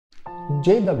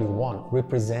Jw1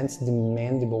 represents the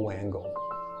mandible angle.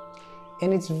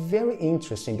 And it's very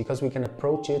interesting because we can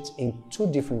approach it in two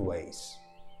different ways.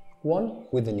 One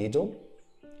with the needle,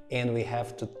 and we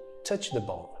have to touch the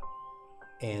bone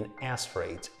and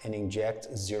aspirate and inject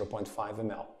 0.5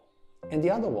 ml. And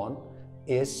the other one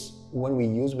is when we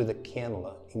use with a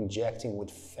cannula, injecting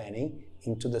with fanning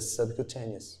into the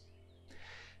subcutaneous.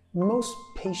 Most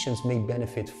patients may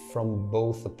benefit from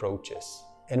both approaches,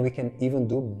 and we can even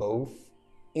do both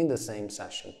in the same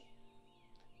session.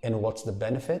 And what's the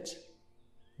benefit?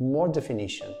 More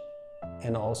definition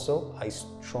and also a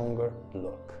stronger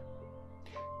look.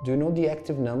 Do you know the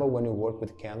active number when you work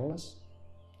with cannulas?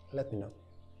 Let me know.